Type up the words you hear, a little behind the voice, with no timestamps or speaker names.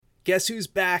Guess who's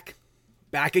back?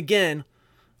 Back again.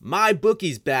 My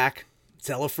bookie's back.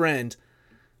 Tell a friend.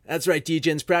 That's right,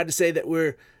 Degens. Proud to say that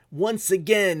we're once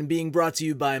again being brought to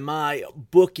you by my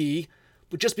bookie.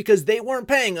 But just because they weren't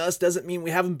paying us doesn't mean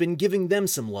we haven't been giving them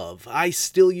some love. I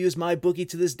still use my bookie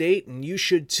to this date, and you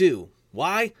should too.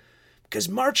 Why? Because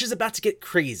March is about to get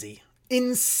crazy.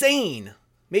 Insane.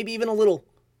 Maybe even a little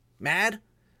mad.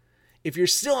 If you're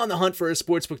still on the hunt for a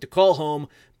sportsbook to call home,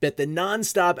 bet the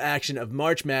non-stop action of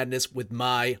March Madness with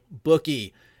my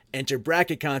bookie. Enter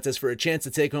bracket contests for a chance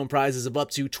to take home prizes of up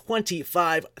to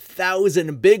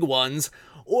 25,000 big ones,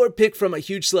 or pick from a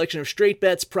huge selection of straight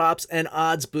bets, props, and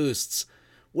odds boosts.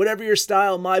 Whatever your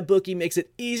style, my bookie makes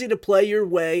it easy to play your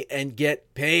way and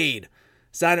get paid.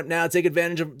 Sign up now, take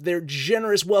advantage of their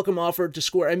generous welcome offer to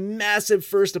score a massive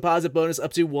first deposit bonus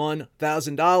up to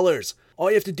 $1,000. All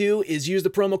you have to do is use the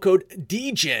promo code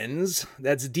DEGENS,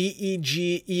 that's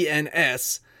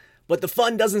DEGENS, but the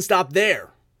fun doesn't stop there.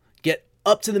 Get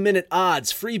up-to-the-minute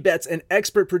odds, free bets, and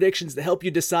expert predictions to help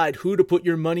you decide who to put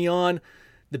your money on.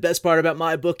 The best part about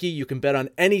MyBookie, you can bet on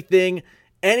anything,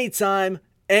 anytime,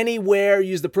 anywhere.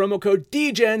 Use the promo code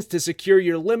DEGENS to secure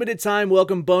your limited-time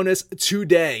welcome bonus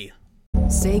today.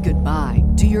 Say goodbye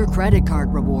to your credit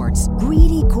card rewards.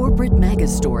 Greedy corporate mega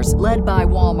stores, led by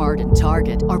Walmart and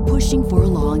Target, are pushing for a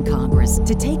law in Congress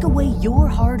to take away your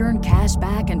hard-earned cash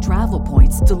back and travel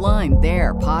points to line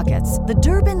their pockets. The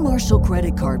Durbin-Marshall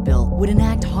credit card bill would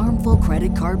enact harmful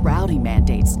credit card routing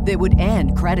mandates that would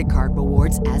end credit card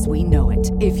rewards as we know it.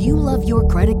 If you love your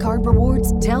credit card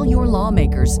rewards, tell your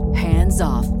lawmakers, hands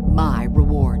off my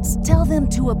rewards. Tell them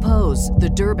to oppose the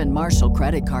Durbin-Marshall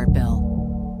credit card bill.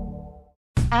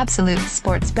 Absolute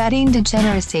sports betting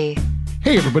degeneracy.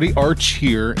 Hey everybody, Arch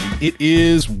here. It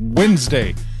is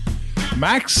Wednesday.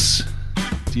 Max,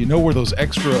 do you know where those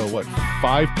extra,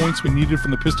 5 points we needed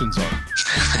from the Pistons are?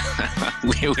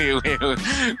 we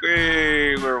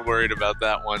were worried about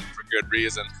that one for good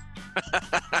reason.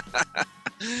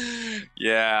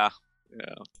 Yeah.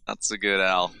 That's a good,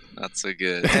 Al. That's a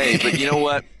good. Hey, but you know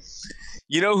what?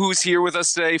 You know who's here with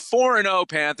us today? 4-0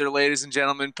 Panther, ladies and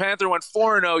gentlemen. Panther went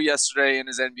 4-0 yesterday in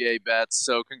his NBA bets,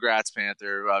 so congrats,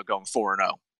 Panther, going 4-0.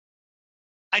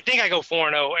 I think I go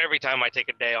 4-0 every time I take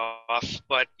a day off,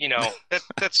 but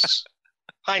that's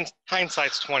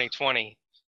hindsight's 2020.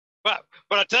 But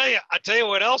I tell you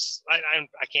what else. I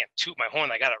can't toot my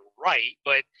horn. I got it right,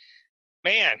 but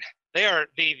man, they are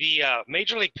the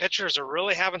major league pitchers are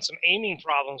really having some aiming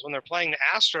problems when they're playing the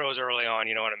Astros early on.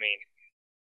 You know what I mean?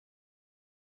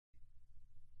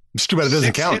 It's too bad it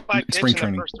doesn't count in spring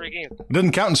training. It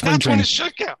doesn't count in spring training. That's when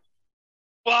it should count.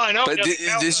 Well, I know. But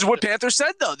this is what Panther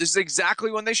said, though. This is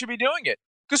exactly when they should be doing it.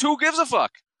 Because who gives a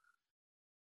fuck?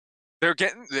 They're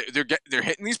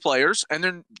hitting these players, and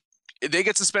then they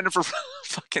get suspended for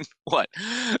fucking what?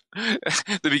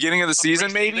 The beginning of the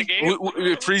season, maybe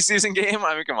preseason game.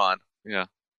 I mean, come on, yeah.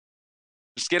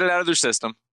 Just get it out of their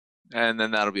system, and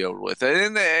then that'll be over with.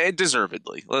 And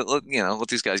deservedly, let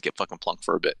these guys get fucking plunked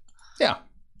for a bit. Yeah.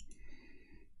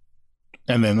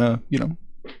 And then,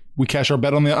 we cash our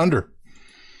bet on the under.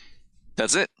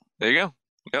 That's it. There you go.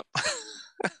 Yep.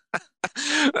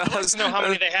 I want to know how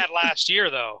many they had last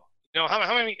year, though.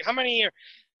 How many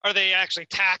are they actually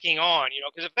tacking on?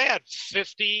 Because if they had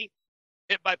 50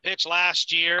 hit by pitch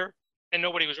last year and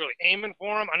nobody was really aiming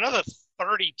for them, another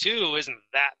 32 isn't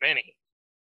that many.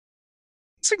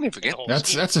 Significant.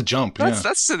 That's a jump.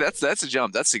 That's a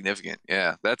jump. That's significant.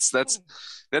 Yeah. That's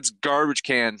garbage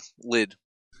can lid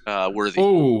worthy.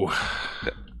 Oh,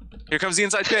 here comes the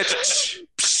inside pitch.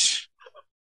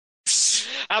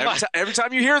 Every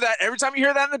time you hear that in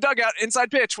the dugout,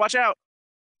 inside pitch, watch out.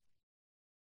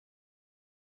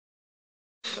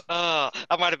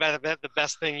 That might have been the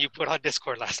best thing you put on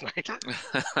Discord last night.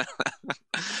 I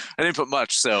didn't put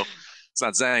much, so it's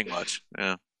not saying much.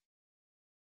 Yeah.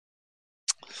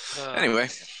 Anyway.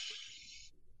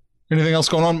 Anything else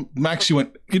going on? Max,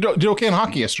 you did okay in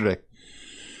hockey yesterday.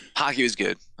 Hockey was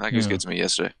good. Hockey was good to me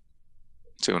yesterday.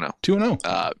 2-0. 2-0.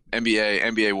 NBA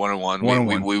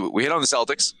 1-1. We hit on the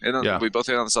Celtics. We both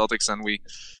hit on the Celtics, and we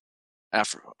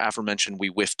aforementioned we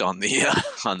whiffed on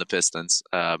the Pistons.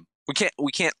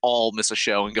 We can't all miss a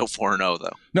show and go 4-0 though.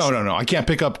 No. I can't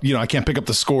pick up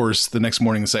the scores the next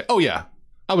morning and say, "Oh yeah,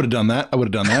 I would have done that.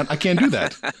 I can't do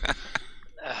that."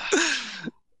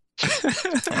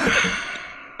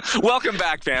 Welcome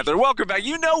back, Panther. Welcome back.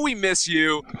 We miss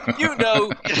you. You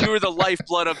were the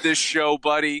lifeblood of this show,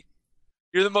 buddy.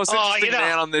 You're the most interesting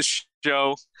man on this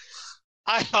show.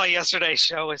 I thought yesterday's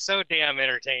show was so damn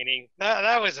entertaining.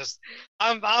 That was just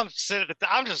I'm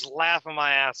just laughing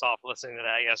my ass off listening to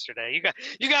that yesterday.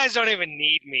 You guys don't even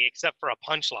need me except for a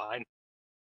punchline.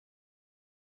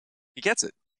 He gets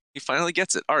it. He finally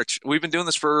gets it. Arch, we've been doing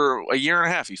this for a year and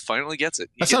a half. He finally gets it.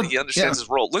 He understands his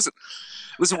role. Listen.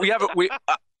 We have it.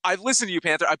 I've listened to you,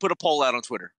 Panther. I put a poll out on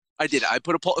Twitter. I did. I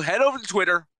put a poll. Head over to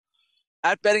Twitter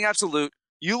at Betting Absolute.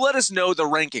 You let us know the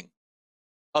ranking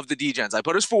of the Degens. I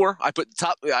put us 4. I put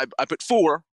top. I put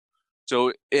 4.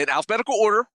 So in alphabetical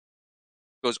order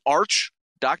goes Arch,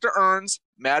 Dr. Earns,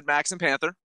 Mad Max, and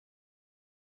Panther.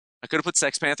 I could have put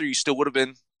Sex Panther. You still would have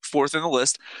been 4th in the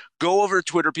list. Go over to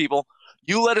Twitter, people.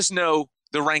 You let us know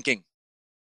the ranking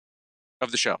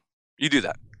of the show. You do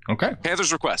that. Okay.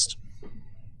 Panther's request.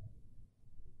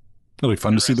 It'll be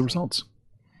fun to see the results.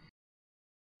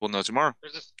 We'll know tomorrow.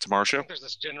 Tomorrow's show. There's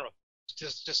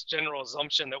this general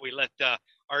assumption that we let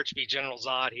Arch be General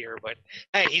Zod here, but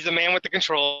hey, he's a man with the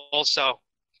controls, so,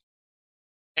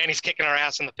 and he's kicking our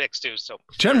ass in the picks too. So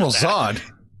General Zod,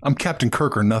 I'm Captain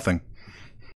Kirk or nothing.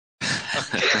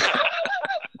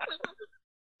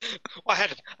 Well, I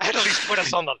had to at least put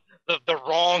us on the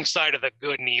wrong side of the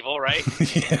good and evil, right?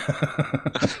 Yeah.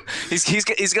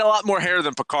 He's got a lot more hair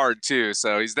than Picard too,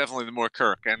 so he's definitely the more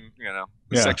Kirk, and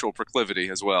sexual proclivity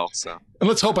as well. So, and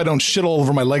let's hope I don't shit all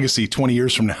over my legacy 20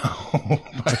 years from now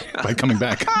by coming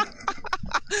back.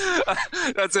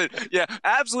 That's it. Yeah,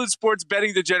 absolute sports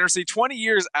betting degeneracy. 20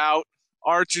 years out,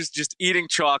 Arch is just eating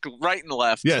chalk right and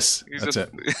left. Yes, that's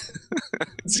it.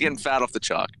 He's getting fat off the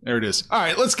chalk. There it is. All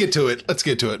right, let's get to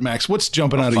it. Max, what's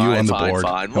jumping out of you on the board?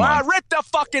 Fine. Well, rip the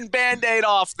fucking Band-Aid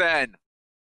off then.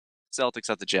 Celtics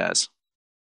at the Jazz.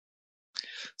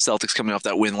 Celtics coming off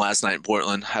that win last night in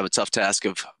Portland have a tough task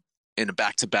of in a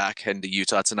back-to-back heading to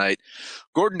Utah tonight.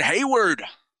 Gordon Hayward,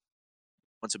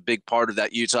 once a big part of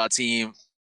that Utah team.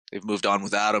 They've moved on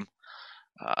without him.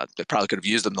 They probably could have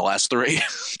used them the last 3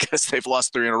 because they've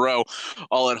lost 3 in a row,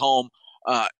 all at home.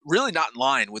 Really not in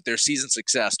line with their season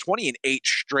success. 20-8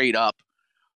 straight up,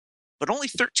 but only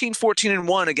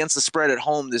 13-14-1 against the spread at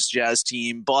home. This Jazz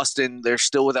team, Boston, they're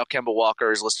still without Kemba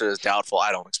Walker, is listed as doubtful.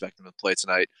 I don't expect him to play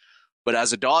tonight. But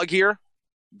as a dog here,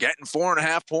 getting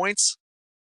 4.5 points,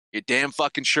 you're damn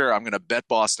fucking sure I'm going to bet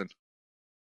Boston.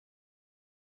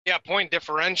 Yeah, point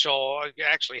differential. I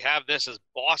actually have this as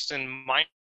Boston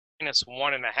minus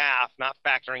 1.5, not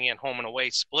factoring in home and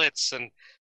away splits. And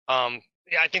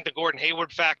yeah, I think the Gordon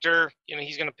Hayward factor,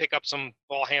 he's going to pick up some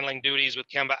ball handling duties with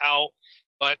Kemba out.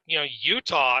 But,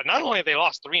 Utah, not only have they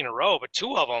lost 3 in a row, but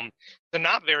 2 of them, they're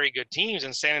not very good teams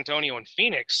in San Antonio and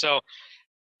Phoenix. So,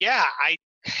 yeah, I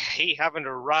hate having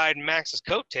to ride Max's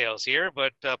coattails here,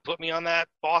 but put me on that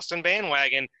Boston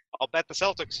bandwagon. I'll bet the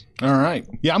Celtics. All right.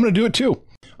 Yeah, I'm going to do it too.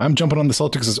 I'm jumping on the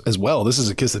Celtics as well. This is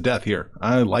a kiss of death here.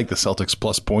 I like the Celtics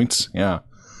plus points. Yeah.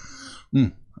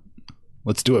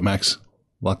 Let's do it, Max.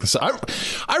 Lock this up.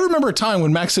 I remember a time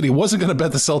when Max said he wasn't going to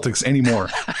bet the Celtics anymore.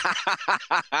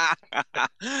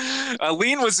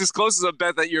 Lean was as close as a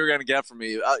bet that you were going to get from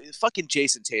me. Fucking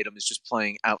Jason Tatum is just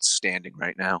playing outstanding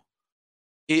right now.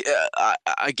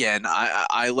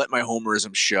 I let my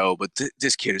homerism show, but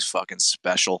this kid is fucking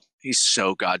special. He's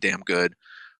so goddamn good.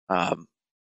 A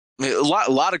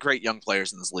lot of great young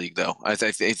players in this league, though. I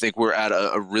think we're at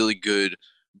a really good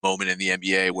moment in the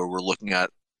NBA where we're looking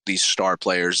at these star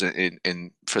players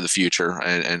in for the future,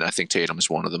 and I think Tatum is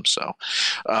one of them. So,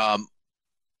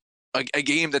 a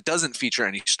game that doesn't feature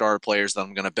any star players that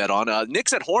I'm going to bet on: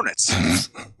 Knicks at Hornets.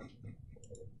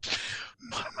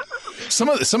 Some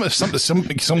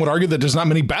would argue that there's not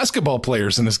many basketball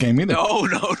players in this game either. No,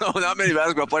 not many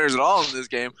basketball players at all in this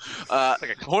game.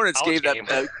 Like Hornets gave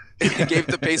gave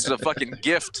the Pacers a fucking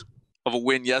gift of a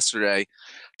win yesterday.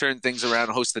 Turned things around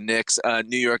and host the Knicks.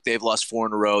 New York, they've lost 4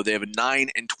 in a row. They have a 9-20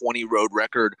 road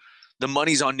record. The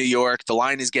money's on New York. The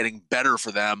line is getting better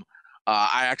for them.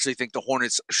 I actually think the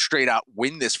Hornets straight out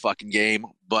win this fucking game,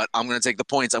 but I'm going to take the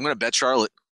points. I'm going to bet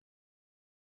Charlotte.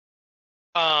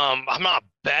 I'm not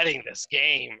betting this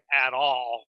game at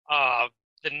all.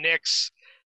 The Knicks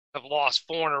have lost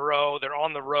 4 in a row. They're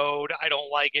on the road. I don't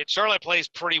like it. Charlotte plays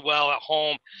pretty well at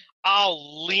home.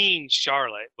 I'll lean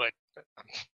Charlotte, but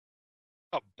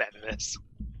I'm betting this.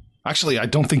 Actually, I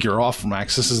don't think you're off,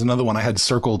 Max. This is another one I had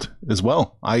circled as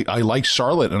well. I like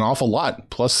Charlotte an awful lot.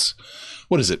 Plus,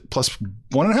 what is it? Plus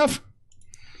 1.5?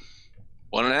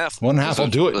 1.5. 1.5. I'll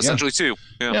do it. Essentially 2.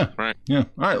 Yeah. Right. Yeah. All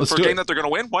right. Let's do it. For a game that they're going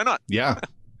to win, why not? Yeah.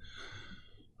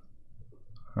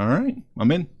 All right.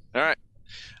 I'm in. All right.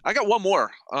 I got one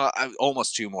more.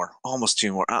 Almost two more.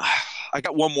 I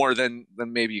got one more. Then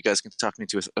maybe you guys can talk me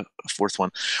to a fourth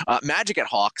one. Magic at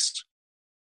Hawks.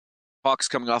 Hawks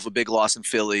coming off a big loss in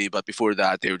Philly, but before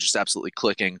that, they were just absolutely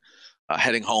clicking.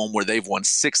 Heading home where they've won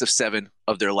 6 of 7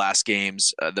 of their last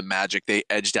games. The Magic, they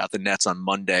edged out the Nets on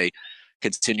Monday.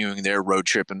 continuing their road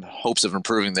trip in hopes of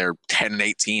improving their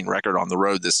 10-18 record on the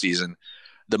road this season.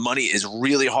 The money is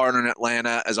really hard on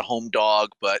Atlanta as a home dog,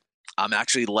 but I'm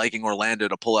actually liking Orlando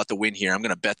to pull out the win here. I'm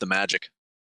going to bet the Magic.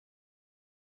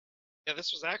 Yeah,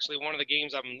 this was actually one of the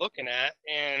games I'm looking at,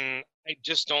 and I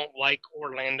just don't like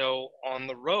Orlando on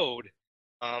the road.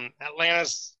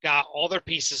 Atlanta's got all their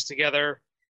pieces together.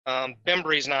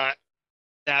 Bembry's not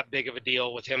that big of a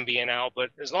deal with him being out, but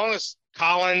as long as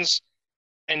Collins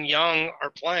and Young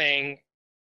are playing,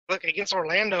 look, against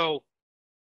Orlando,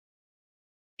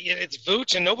 it's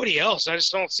Vooch and nobody else. I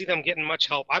just don't see them getting much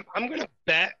help. I'm going to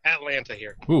bet Atlanta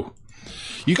here. Ooh,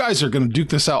 you guys are going to duke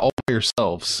this out all by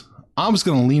yourselves. I was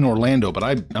going to lean Orlando, but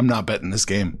I'm not betting this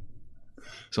game.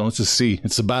 So let's just see.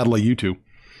 It's a battle of you two.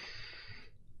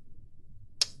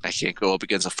 I can't go up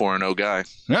against a 4-0 guy.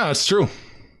 Yeah, that's true.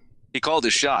 He called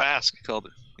his shot. Ask.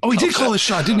 He did call his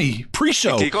shot, didn't he?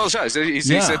 Pre-show. He called his shot. He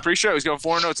said pre-show. He's going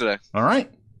 4-0 today. All right.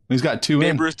 He's got two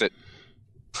in. Babe Ruthed it.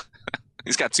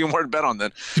 He's got 2 more to bet on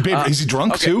then. Is he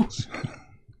drunk too?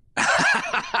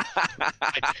 I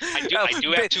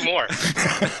do have 2 more.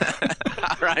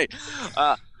 All right.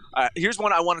 Here's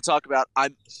one I want to talk about. I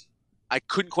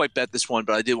couldn't quite bet this one,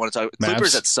 but I did want to talk about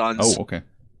Clippers at Suns. Oh, okay.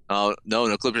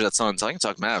 No, Clippers at Suns. I can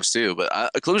talk Mavs too, but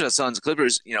Clippers at Suns.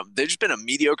 Clippers, they've just been a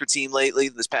mediocre team lately.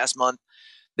 This past month,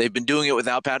 they've been doing it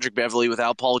without Patrick Beverley,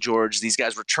 without Paul George. These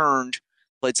guys returned,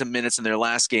 played some minutes in their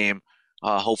last game.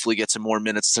 Hopefully, get some more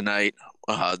minutes tonight.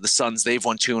 The Suns, they've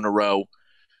won 2 in a row,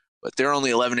 but they're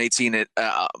only 11-18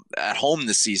 at home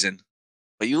this season.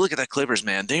 But you look at that Clippers,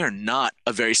 man, they are not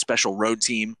a very special road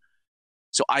team.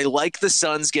 So I like the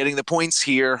Suns getting the points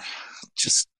here.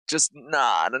 Just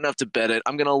not enough to bet it.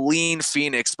 I'm going to lean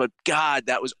Phoenix, but God,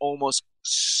 that was almost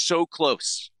so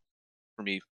close for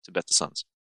me to bet the Suns.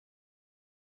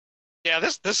 Yeah,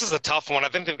 this is a tough one. I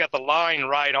think they've got the line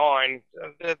right on.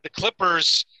 The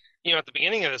Clippers, at the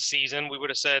beginning of the season, we would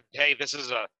have said, hey, this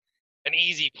is an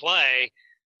easy play,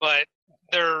 but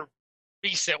they're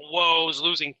recent woes,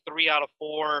 losing 3 out of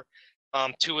 4.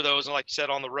 2 of those, like you said,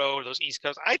 on the road, those East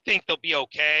Coast. I think they'll be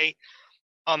okay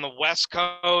on the West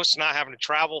Coast, not having to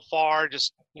travel far,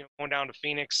 just going down to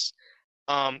Phoenix.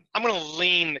 I'm going to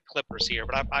lean the Clippers here,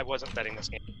 but I wasn't betting this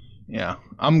game. Yeah,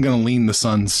 I'm going to lean the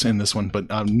Suns in this one, but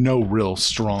no real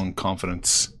strong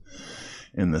confidence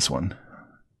in this one.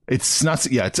 It's not.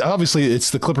 Yeah, it's obviously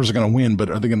the Clippers are going to win, but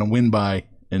are they going to win by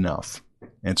enough?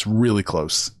 And it's really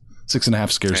close.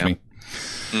 6.5 scares me.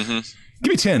 Mm-hmm.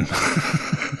 Give me 10.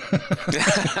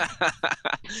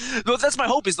 Well, that's my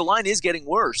hope. Is the line is getting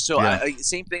worse. So Yeah.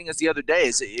 Same thing as the other day.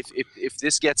 Is if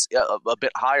this gets a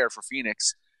bit higher for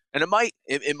Phoenix, and it might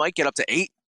get up to 8.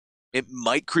 It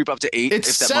might creep up to 8 It's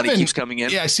if that 7. money keeps coming in.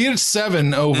 Yeah, I see it at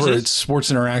 7 over at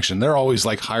Sports Interaction. They're always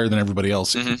like higher than everybody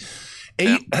else.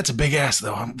 8, that's a big ass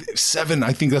though. 7,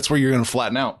 I think that's where you're going to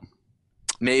flatten out.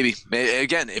 Maybe.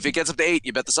 Again, if it gets up to 8,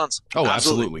 you bet the Suns. Oh,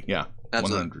 absolutely. Yeah.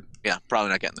 Absolutely. 100. Yeah, probably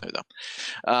not getting there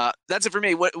though. That's it for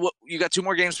me. What you got 2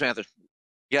 more games, Panther?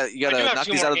 You got to knock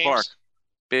these out of the park.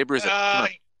 Babe Ruth.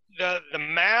 The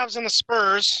Mavs and the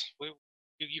Spurs.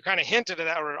 You kind of hinted at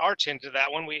that, or Arch hinted at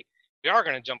that one. We are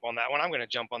going to jump on that one. I'm going to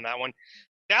jump on that one.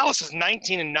 Dallas is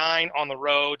 19-9 on the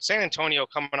road. San Antonio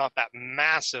coming off that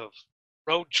massive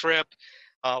road trip.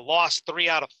 Lost 3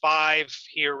 out of 5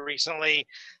 here recently.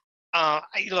 I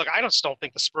just don't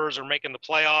think the Spurs are making the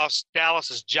playoffs. Dallas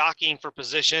is jockeying for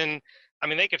position. I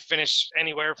mean, they could finish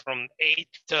anywhere from 8th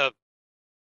to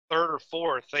 3rd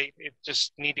or 4th. They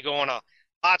just need to go on a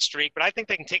hot streak. But I think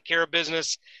they can take care of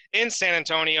business in San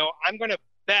Antonio. I'm going to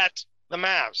bet the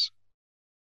Mavs.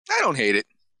 I don't hate it.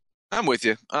 I'm with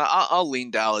you. I'll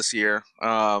lean Dallas here.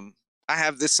 I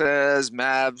have this as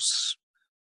Mavs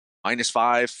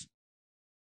 -5.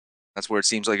 That's where it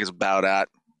seems like it's about at.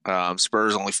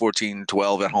 Spurs only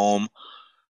 14-12 at home.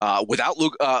 Without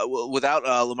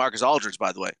LaMarcus Aldridge,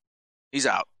 by the way, he's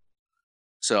out.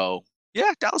 So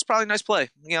yeah, Dallas probably a nice play.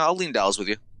 Yeah, I'll lean Dallas with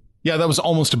you. Yeah, that was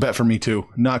almost a bet for me too.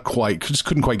 Not quite, just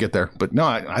couldn't quite get there. But no,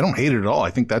 I don't hate it at all.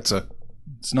 I think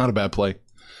it's not a bad play.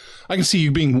 I can see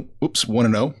you being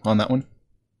 1-0 on that one.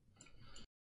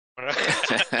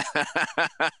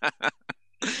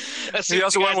 He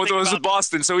also went with those with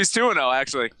Boston, so he's 2-0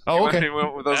 actually. Oh, okay. He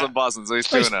went with those in Boston, so he's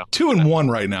 2-0. 2-1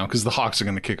 right now because the Hawks are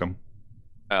going to kick him.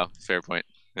 Oh, fair point.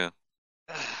 Yeah.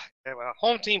 Well,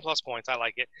 home team plus points. I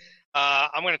like it.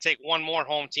 I'm going to take one more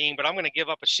home team, but I'm going to give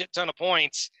up a shit ton of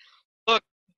points. Look,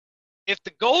 if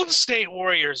the Golden State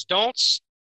Warriors don't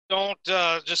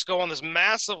just go on this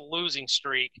massive losing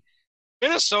streak,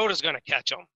 Minnesota's going to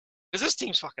catch them because this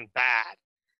team's fucking bad.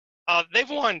 They've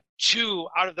won 2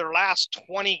 out of their last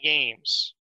 20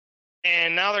 games,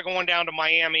 and now they're going down to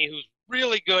Miami, who's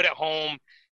really good at home.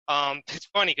 It's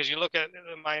funny because you look at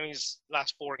Miami's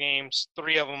last 4 games,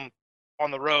 3 of them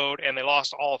on the road, and they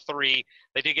lost all 3.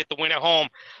 They did get the win at home.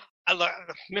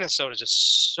 Minnesota's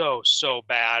just so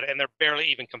bad, and they're barely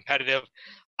even competitive.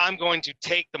 I'm going to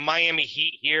take the Miami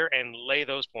Heat here and lay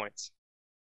those points.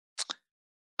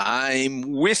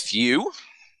 I'm with you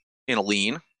in a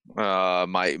lean.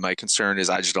 My concern is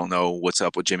I just don't know what's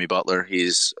up with Jimmy Butler.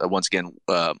 He's once again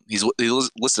he's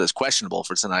listed as questionable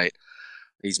for tonight.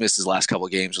 He's missed his last couple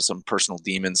of games with some personal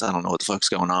demons. I don't know what the fuck's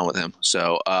going on with him.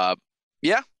 So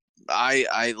yeah,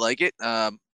 I like it.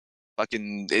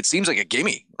 It seems like a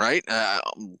gimme, right?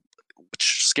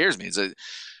 Which scares me. It's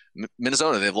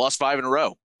Minnesota. They've lost 5 in a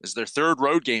row. It's their 3rd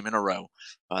road game in a row.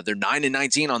 They're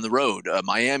 9-19 on the road.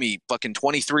 Miami fucking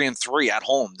 23-3 at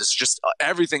home. This is just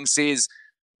everything says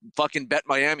fucking bet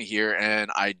Miami here, and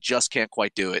I just can't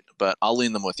quite do it. But I'll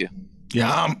lean them with you.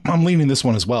 Yeah, I'm leaning this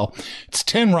one as well. It's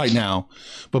 10 right now,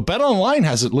 but Bet Online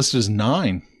has it listed as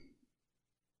 9.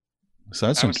 So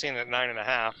that's I was seeing it at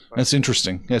 9.5. That's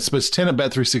interesting. Yeah, it's 10 at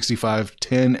Bet365,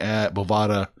 10 at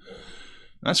Bovada.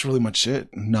 That's really much it.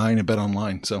 9 at Bet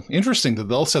Online. So interesting that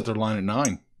they'll set their line at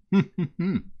 9.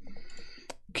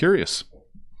 Curious.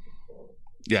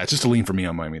 Yeah, it's just a lean for me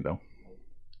on Miami, though.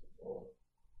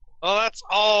 Well, that's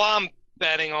all I'm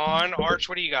betting on. Arch,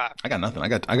 what do you got? I got nothing. I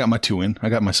got my 2 in. I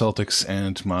got my Celtics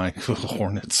and my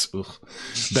Hornets.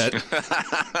 Bet.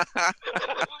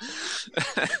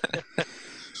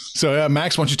 So,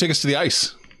 Max, why don't you take us to the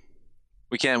ice?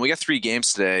 We can. We got 3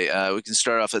 games today. We can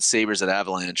start off at Sabres at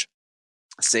Avalanche.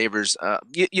 Sabres,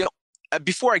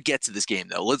 before I get to this game,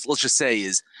 though, let's just say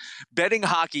is betting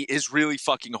hockey is really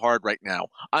fucking hard right now.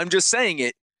 I'm just saying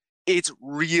it. It's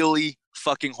really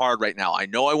fucking hard right now. I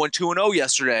know I went 2-0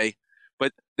 yesterday,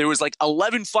 but there was like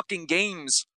 11 fucking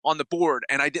games on the board,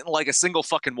 and I didn't like a single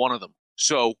fucking one of them.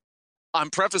 So I'm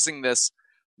prefacing this.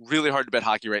 Really hard to bet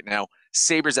hockey right now.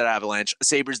 Sabres at Avalanche.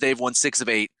 Sabres, they've won 6 of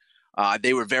 8.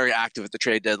 They were very active at the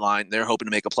trade deadline. They're hoping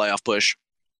to make a playoff push.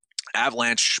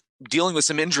 Avalanche dealing with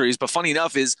some injuries, but funny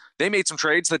enough is they made some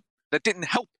trades that didn't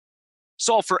help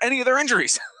solve for any of their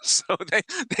injuries. So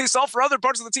they solved for other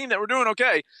parts of the team that were doing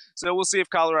okay. So we'll see if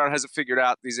Colorado has it figured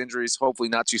out. These injuries, hopefully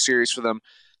not too serious for them.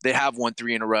 They have won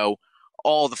 3 in a row.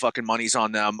 All the fucking money's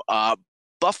on them.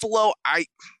 Buffalo, I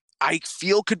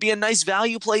feel could be a nice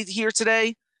value play here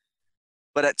today.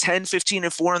 But at 10, 15,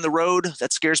 and 4 on the road,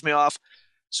 that scares me off.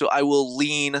 So I will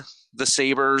lean the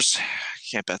Sabres.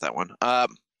 Can't bet that one.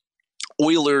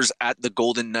 Oilers at the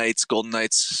Golden Knights. Golden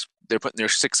Knights, they're putting their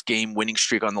 6-game winning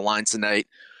streak on the line tonight,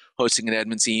 hosting an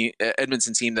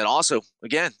Edmonton team that also,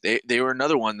 again, they were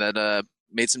another one that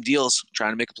made some deals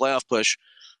trying to make a playoff push.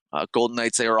 Golden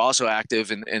Knights, they are also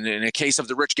active. And in a case of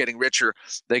the rich getting richer,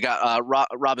 they got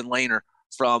Robin Lehner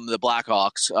from the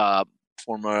Blackhawks,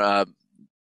 former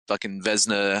fucking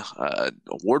Vezina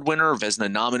award winner, Vezina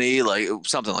nominee, like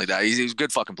something like that. He's a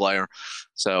good fucking player.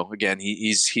 So again,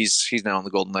 he's now on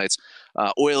the Golden Knights.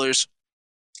 Oilers,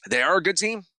 they are a good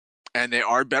team, and they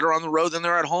are better on the road than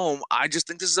they're at home. I just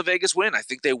think this is a Vegas win. I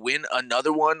think they win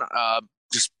another one,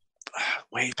 just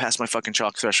way past my fucking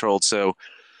chalk threshold. So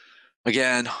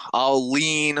again, I'll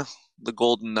lean the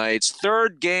Golden Knights.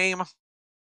 3rd game,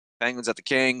 Penguins at the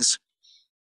Kings.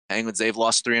 Penguins, they've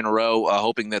lost 3 in a row,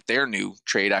 hoping that their new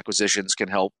trade acquisitions can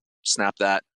help snap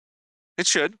that. It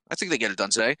should. I think they get it done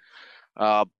today.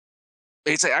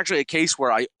 It's actually a case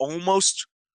where I almost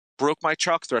broke my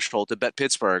chalk threshold to bet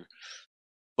Pittsburgh.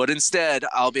 But instead,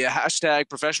 I'll be a hashtag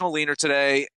professional leaner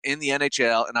today in the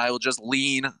NHL, and I will just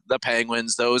lean the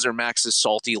Penguins. Those are Max's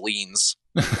salty leans.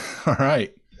 All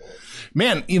right.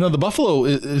 Man, the Buffalo,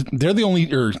 they're the only,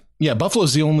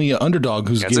 Buffalo's the only underdog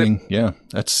who's getting,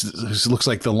 it looks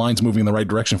like the line's moving in the right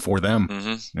direction for them.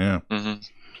 Mm-hmm. Yeah.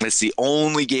 Mm-hmm. It's the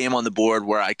only game on the board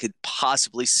where I could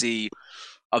possibly see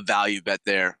a value bet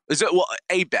there.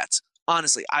 A bet.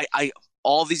 Honestly, I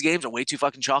all of these games are way too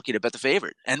fucking chalky to bet the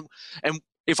favorite. And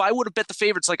if I would have bet the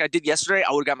favorites like I did yesterday,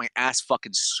 I would have got my ass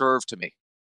fucking served to me.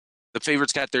 The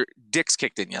favorites got their dicks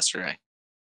kicked in yesterday.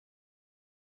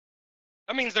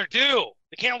 That means they're due.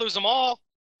 They can't lose them all.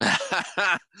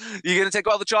 You gonna take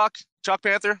all the chalk? Chalk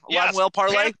Panther? Yes. Well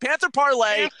parlay? Panther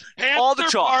parlay. All the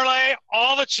chalk. Parlay,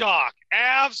 all the chalk.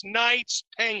 Avs, Knights,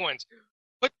 Penguins.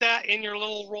 Put that in your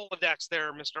little Rolodex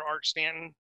there, Mr. Arch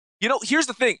Stanton. Here's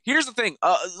the thing.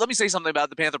 Let me say something about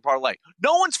the Panther parlay.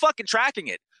 No one's fucking tracking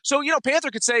it. So,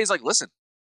 Panther could say, he's like, listen,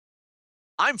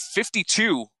 I'm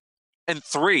 52-3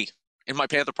 in my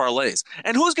Panther parlays.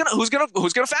 And who's gonna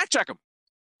fact check him?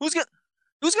 Who's gonna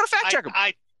fact check him?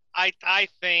 I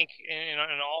think, in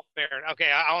all fairness,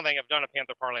 okay, I don't think I've done a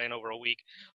Panther parlay in over a week,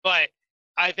 but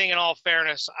I think in all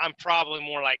fairness, I'm probably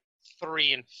more like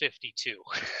 3-52.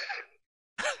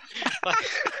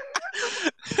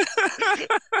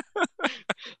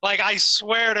 Like, I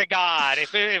swear to God,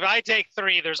 if I take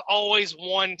 3, there's always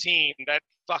one team that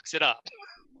fucks it up.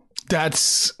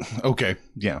 That's okay.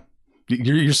 Yeah.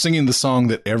 You're singing the song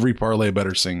that every parlay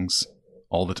better sings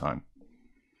all the time.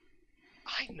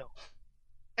 I know.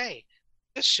 Hey,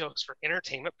 this show's for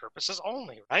entertainment purposes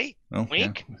only, right? Oh,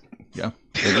 Wink. Yeah.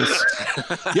 It is.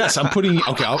 Yes, I'm putting.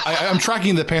 Okay, I'm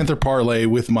tracking the Panther parlay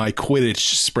with my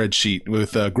Quidditch spreadsheet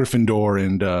with Gryffindor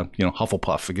and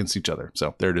Hufflepuff against each other.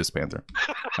 So there it is, Panther.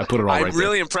 I put it all right I'm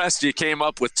really impressed you came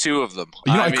up with 2 of them.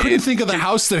 I couldn't think of the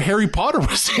house that Harry Potter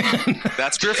was in.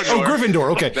 That's Gryffindor. Oh,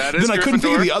 Gryffindor. Okay. That is then I couldn't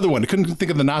think of Gryffindor. the other one. I couldn't think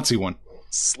of the Nazi one.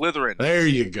 Slytherin. There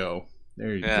you go.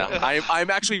 There you go.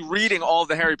 I'm actually reading all of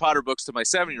the Harry Potter books to my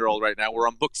 7-year-old right now. We're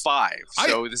on book 5,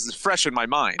 so this is fresh in my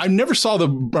mind. I never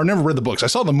read the books. I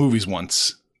saw the movies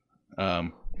once. I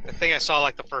think I saw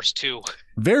like the first 2.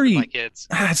 Very. My kids.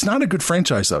 It's not a good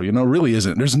franchise, though. Really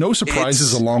isn't. There's no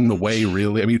surprises along the way,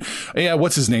 really. I mean, yeah,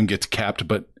 what's his name gets capped,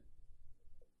 but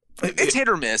it's hit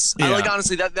or miss. Yeah.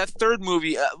 Honestly, that third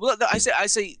movie. I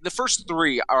say the first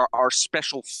 3 are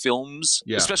special films,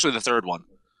 especially the third one.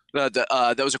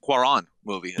 That was a Cuarón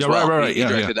movie as well. Right. He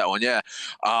directed that one. Yeah,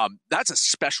 that's a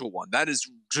special one. That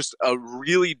is just a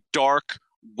really dark,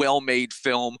 well-made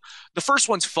film. The first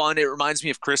one's fun. It reminds me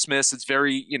of Christmas. It's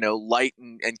very light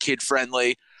and kid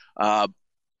friendly. But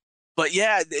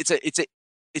yeah,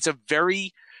 it's a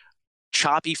very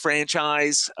choppy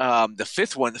franchise. The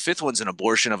fifth one's an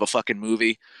abortion of a fucking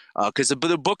movie because the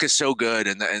book is so good,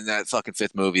 and that fucking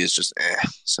 5th movie is just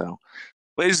so.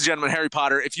 Ladies and gentlemen, Harry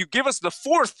Potter. If you give us the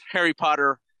 4th Harry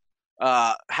Potter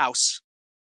house,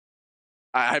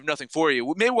 I have nothing for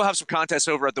you. Maybe we'll have some contests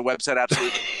over at the website,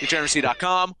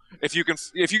 absolutedegeneracy.com. If you can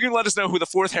let us know who the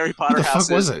 4th Harry Potter house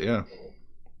is. What the fuck was it? Yeah.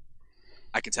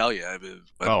 I can tell you.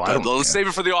 But Let's save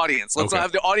it for the audience. Let's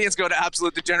have the audience go to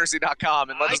absolutedegeneracy.com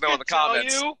and let us know in the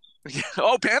comments.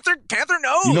 Oh, Panther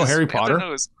knows. You know Harry Potter?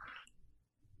 Knows.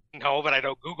 No, but I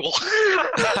know Google.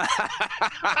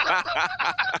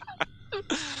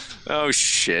 Oh,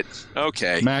 shit.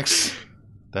 Okay. Max,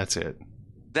 that's it.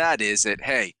 That is it.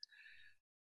 Hey,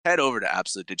 head over to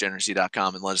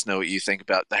absolutedegeneracy.com and let us know what you think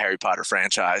about the Harry Potter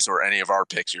franchise or any of our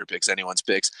picks, your picks, anyone's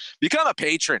picks. Become a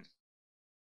patron.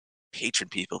 Patron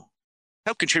people.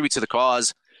 Help contribute to the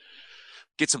cause.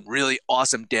 Get some really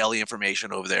awesome daily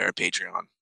information over there at Patreon.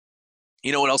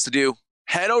 You know what else to do?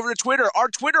 Head over to Twitter. Our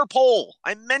Twitter poll.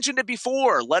 I mentioned it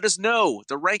before. Let us know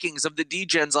the rankings of the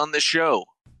D-Gens on this show.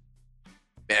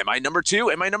 Am I number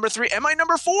 2? Am I number 3? Am I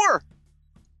number 4? Or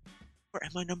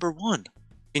am I number 1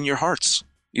 in your hearts?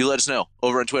 You let us know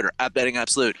over on Twitter at Betting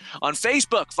Absolute. On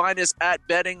Facebook, find us at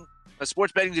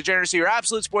Sports Betting Degeneracy or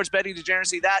Absolute Sports Betting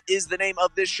Degeneracy. That is the name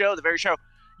of this show, the very show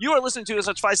you are listening to us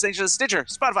on 5 stations as Stitcher,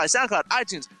 Spotify, SoundCloud,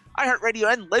 iTunes,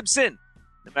 iHeartRadio, and Libsyn.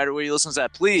 No matter where you listen to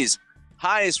that, please,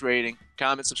 highest rating,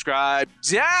 comment, subscribe,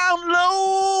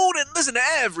 download, and listen to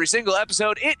every single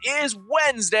episode. It is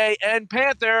Wednesday, and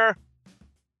Panther,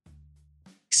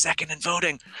 second in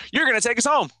voting. You're going to take us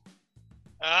home.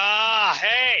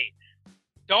 Hey,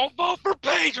 don't vote for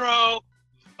Pedro.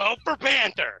 Vote for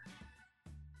Panther.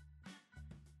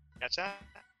 Catch that?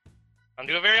 I don't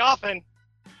do it very often.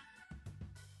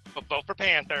 But vote for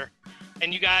Panther.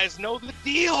 And you guys know the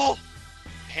deal.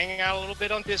 Hanging out a little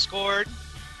bit on Discord.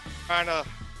 Trying to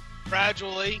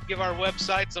gradually give our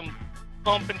website some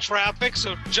bump in traffic.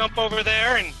 So jump over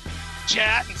there and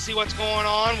chat and see what's going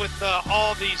on with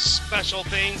all these special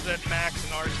things that Max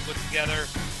and Artie put together.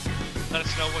 Let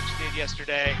us know what you did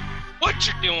yesterday, what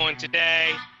you're doing today.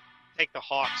 Take the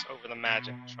Hawks over the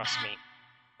Magic, trust me,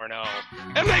 or no.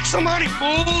 And make some money,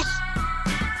 fools!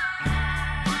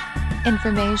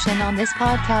 Information on this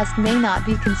podcast may not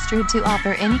be construed to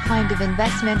offer any kind of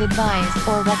investment advice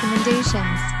or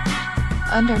recommendations.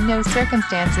 Under no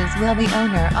circumstances will the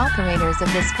owner-operators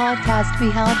of this podcast be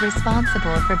held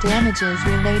responsible for damages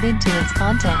related to its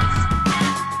contents.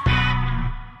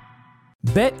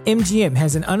 BetMGM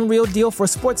has an unreal deal for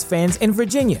sports fans in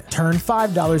Virginia. Turn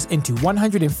 $5 into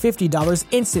 $150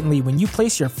 instantly when you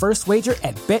place your first wager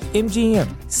at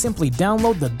BetMGM. Simply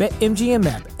download the BetMGM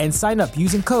app and sign up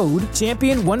using code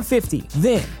Champion150.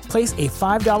 Then, place a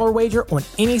 $5 wager on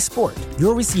any sport.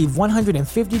 You'll receive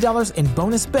 $150 in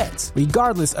bonus bets,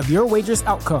 regardless of your wager's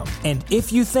outcome. And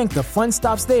if you think the fun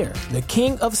stops there, the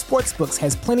king of sportsbooks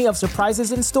has plenty of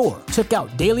surprises in store. Check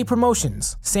out daily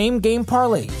promotions, same-game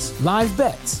parlays, live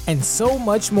bets, and so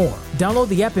much more. Download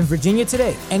the app in Virginia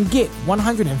today and get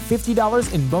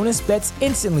 $150 in bonus bets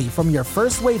instantly from your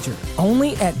first wager.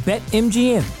 Only at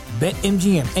BetMGM.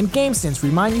 BetMGM and GameSense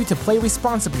remind you to play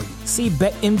responsibly. See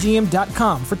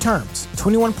BetMGM.com for terms.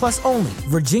 21 plus only.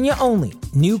 Virginia only.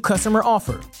 New customer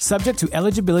offer. Subject to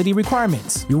eligibility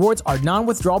requirements. Rewards are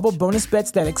non-withdrawable bonus bets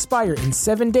that expire in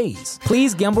 7 days.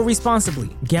 Please gamble responsibly.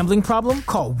 Gambling problem?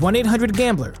 Call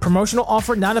 1-800-GAMBLER. Promotional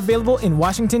offer not available in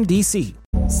Washington, D.C.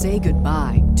 Say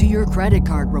goodbye to your credit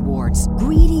card rewards.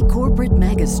 Greedy corporate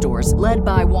mega stores, led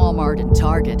by Walmart and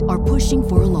Target, are pushing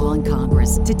for a law in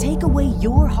Congress to take away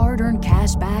your hard-earned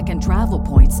cash back and travel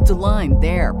points to line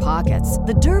their pockets.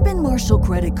 The Durbin-Marshall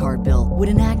credit card bill would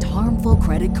enact harmful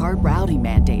credit card routing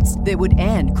mandates that would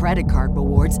end credit card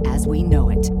rewards as we know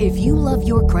it. If you love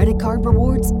your credit card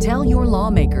rewards, tell your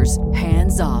lawmakers,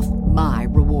 hands off my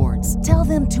rewards. Tell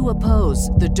them to oppose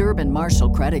the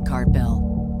Durbin-Marshall credit card bill.